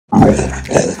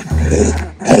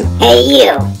Hey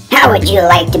you, how would you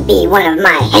like to be one of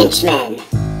my henchmen?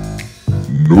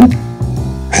 Nope.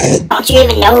 Don't you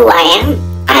even know who I am?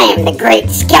 I am the great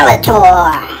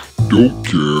Skeletor! Don't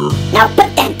care. Now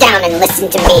put that down and listen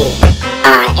to me.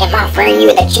 I am offering you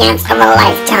the chance of a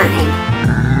lifetime.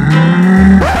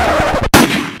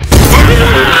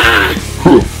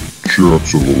 Huh.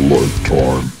 Chance of a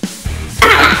lifetime.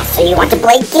 So you want to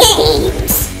play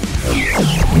games?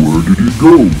 Where did he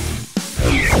go?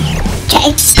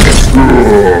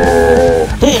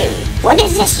 Okay. What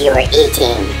is this you were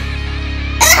eating?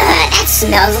 That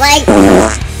smells like...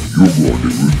 You're going to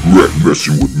regret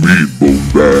messing with me, bone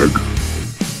bag.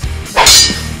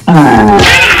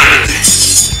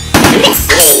 Miss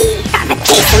me! Have a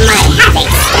taste of my havoc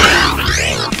style!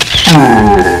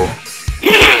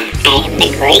 I am the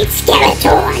great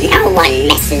Skeletor. No one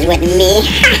messes with me.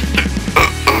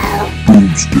 Uh-oh.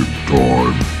 Boomstick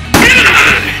time.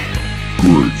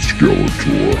 Great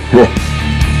Skeletor.